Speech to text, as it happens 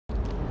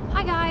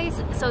Hi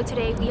guys, so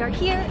today we are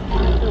here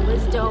at the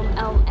Wisdome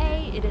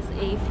LA. It is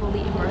a fully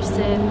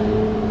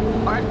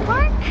immersive art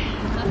park.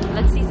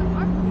 Let's see some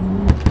art.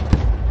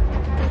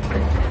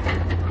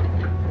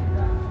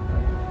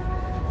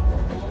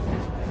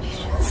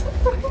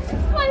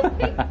 My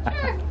picture.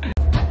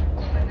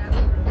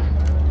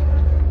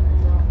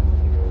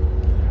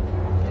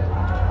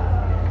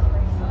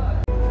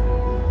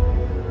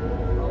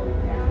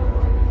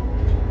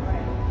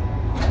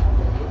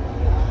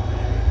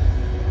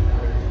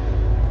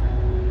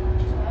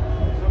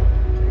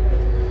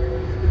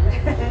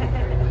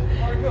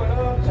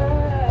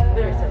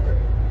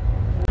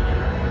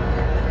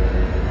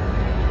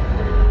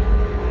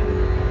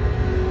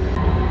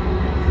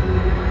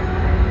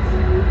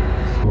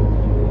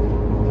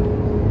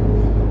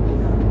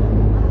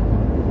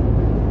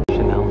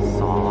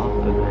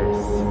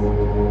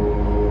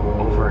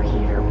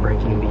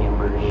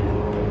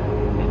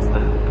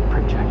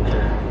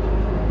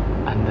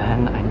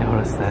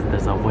 That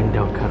there's a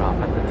window cut off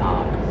at the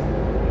top.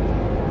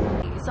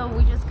 So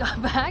we just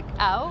got back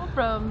out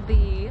from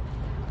the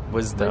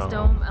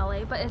Wisdome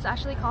LA, but it's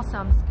actually called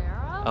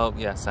Samskara. Oh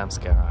yeah,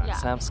 Samskara. Yeah.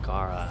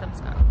 Samskara.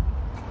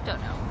 Don't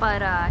know,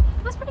 but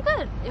it was pretty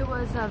good. It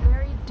was a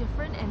very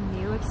different and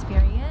new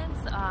experience.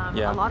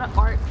 A lot of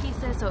art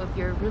pieces. So if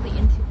you're really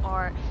into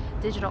art,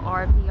 digital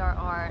art, VR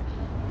art,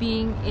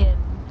 being in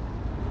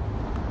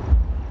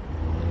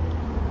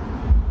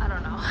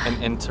an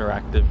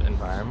interactive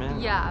environment.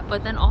 Yeah,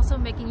 but then also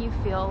making you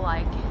feel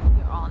like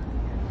you're on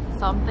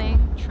something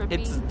trippy.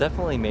 It's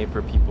definitely made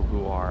for people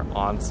who are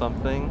on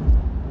something,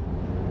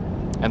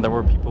 and there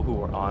were people who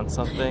were on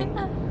something.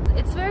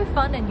 It's very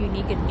fun and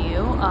unique and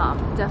new.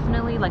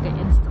 Definitely like an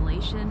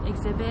installation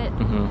exhibit.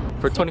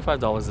 For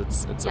 $25,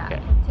 it's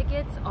okay.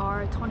 Tickets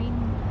are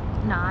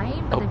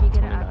 $29, but if you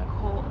get it at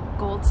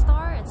Gold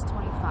Star, it's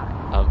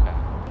 $25.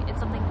 Okay. It's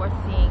something worth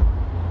seeing.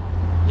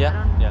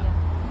 Yeah.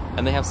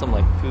 And they have some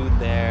like food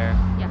there.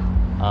 Yeah.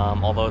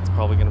 Although it's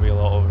probably going to be a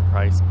little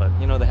overpriced, but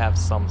you know they have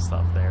some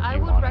stuff there. I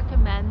would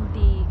recommend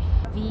the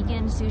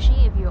vegan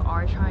sushi if you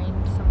are trying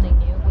something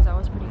new, because that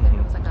was pretty good.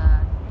 It was like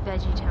a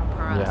veggie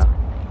tempura sort of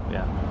thing.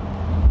 Yeah.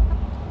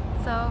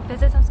 So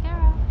visit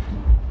Samskara,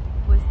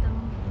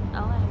 Wisdome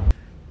LA.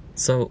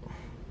 So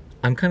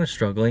I'm kind of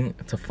struggling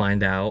to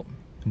find out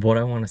what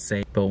I want to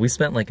say, but we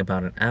spent like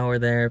about an hour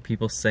there.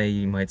 People say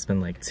you might spend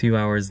like 2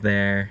 hours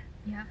there.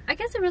 Yeah, I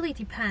guess it really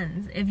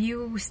depends. If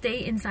you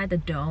stay inside the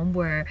dome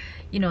where,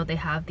 you know, they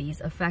have these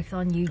effects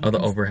on you. Oh, the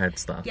overhead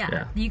stuff.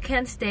 Yeah, you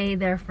can stay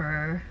there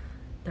for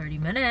 30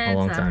 minutes. A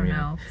long time, I don't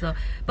know. So,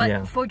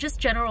 but for just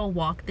general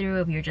walkthrough,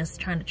 if you're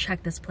just trying to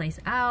check this place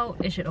out,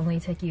 it should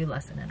only take you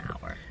less than an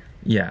hour.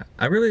 Yeah,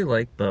 I really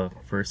like the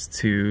first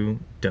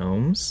two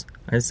domes,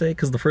 I'd say,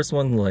 because the first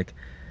one, like,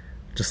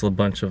 just a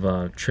bunch of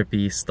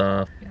trippy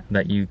stuff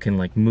that you can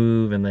like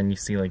move, and then you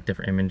see like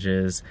different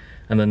images,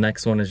 and the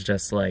next one is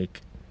just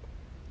like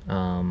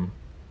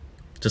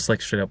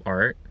straight up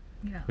art,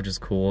 which is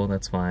cool.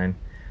 That's fine.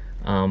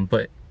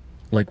 But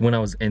like when I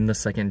was in the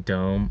second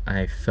dome,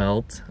 I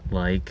felt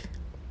like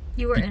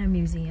you were in a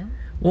museum.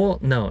 Well,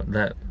 no,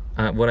 that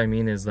what I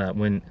mean is that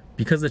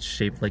because it's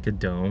shaped like a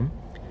dome,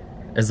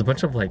 there's a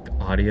bunch of like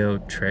audio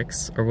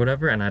tricks or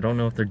whatever, and I don't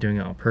know if they're doing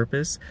it on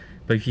purpose,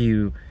 but if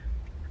you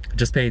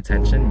just pay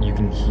attention, you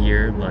can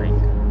hear like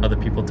other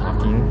people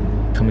talking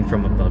coming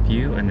from above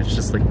you, and it's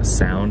just like the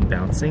sound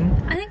bouncing.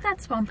 I think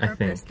that's on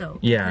purpose though,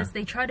 because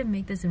they try to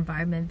make this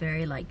environment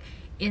very like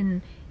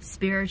in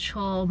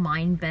spiritual,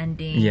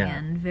 mind-bending,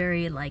 and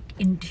very like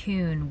in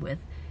tune with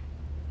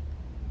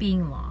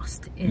being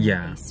lost in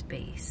a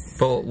space.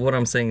 But what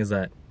I'm saying is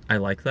that I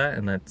like that,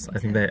 and that's I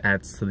think that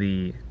adds to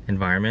the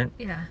environment.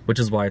 Yeah. Which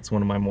is why it's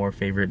one of my more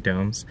favorite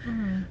domes.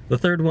 The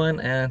third one,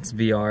 it's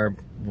VR,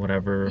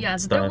 whatever. Yeah,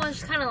 the third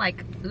one's kind of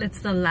like it's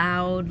the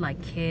loud,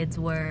 like kids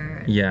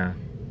were. Yeah.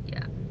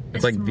 Yeah.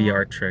 It's like more,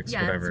 VR tricks,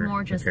 whatever. It's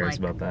more just Who cares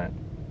like, about that?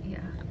 Yeah.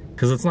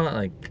 Because it's not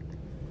like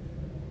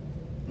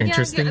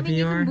interesting I mean, VR.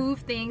 you can move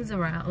things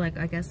around, like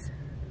I guess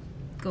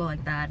go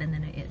like that, and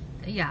then it's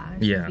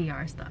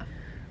VR stuff.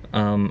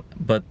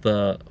 But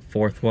the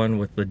fourth one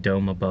with the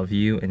dome above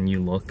you and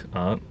you look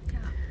up,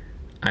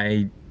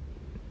 I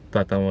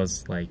thought that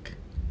was like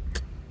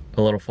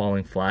a little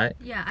falling flat.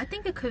 Yeah, I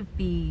think it could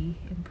be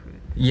improved.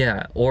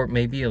 Yeah, or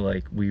maybe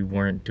like we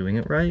weren't doing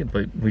it right,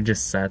 but we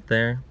just sat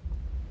there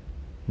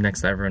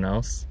next to everyone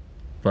else.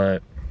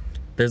 But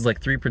there's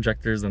like 3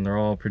 projectors, and they're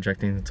all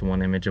projecting into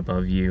one image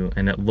above you,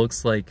 and it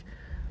looks like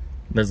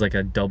there's like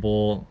a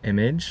double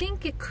image. I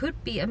think it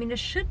could be, I mean it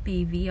should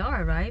be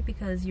VR, right?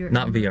 Because you're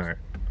not VR,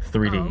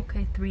 3D. Oh,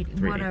 okay,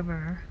 3D,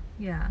 whatever.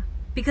 Yeah,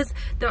 because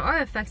there are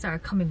effects that are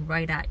coming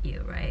right at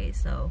you, right?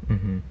 So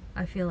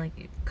I feel like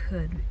it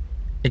could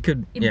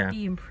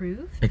be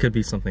improved. It could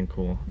be something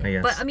cool, I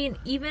guess. But I mean,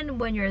 even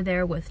when you're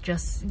there with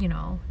just, you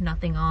know,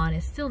 nothing on,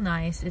 it's still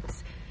nice.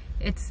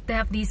 They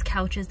have these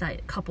couches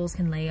that couples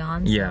can lay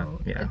on.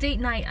 So a date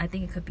night, I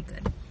think it could be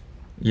good.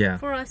 Yeah.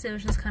 For us, it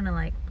was just kind of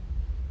like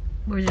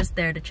We're just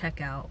there to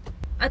check out.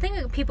 I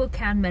think people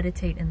can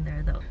meditate in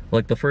there though.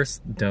 Like the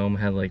first dome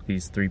had like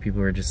these 3 people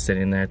who were just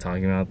sitting there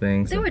talking about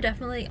things. They were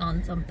definitely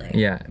on something.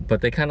 Yeah,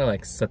 but they kind of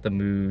like set the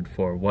mood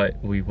for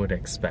what we would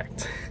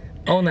expect.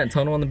 Oh, and that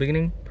tunnel in the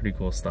beginning, pretty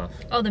cool stuff.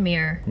 Oh, the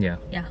mirror. Yeah.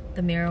 Yeah,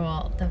 the mirror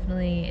wall,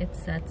 definitely it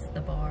sets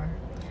the bar.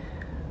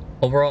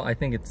 Overall, I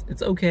think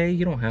it's okay.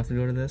 You don't have to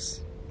go to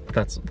this.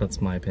 That's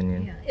my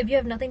opinion. Yeah. If you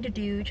have nothing to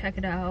do, check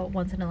it out.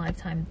 Once in a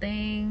lifetime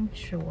thing,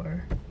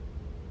 sure.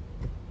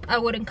 I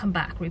wouldn't come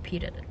back,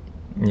 repeat it.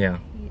 Yeah.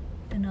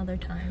 Another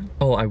time.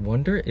 Oh, I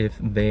wonder if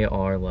they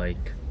are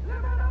like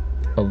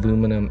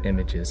aluminum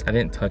images. I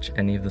didn't touch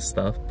any of the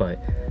stuff,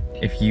 but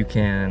if you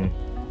can,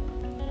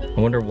 I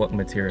wonder what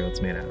material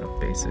it's made out of,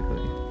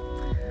 basically.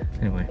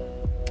 Anyway.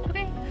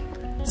 Okay.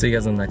 See you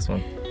guys in the next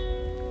one.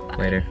 Bye.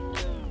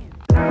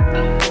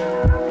 Later.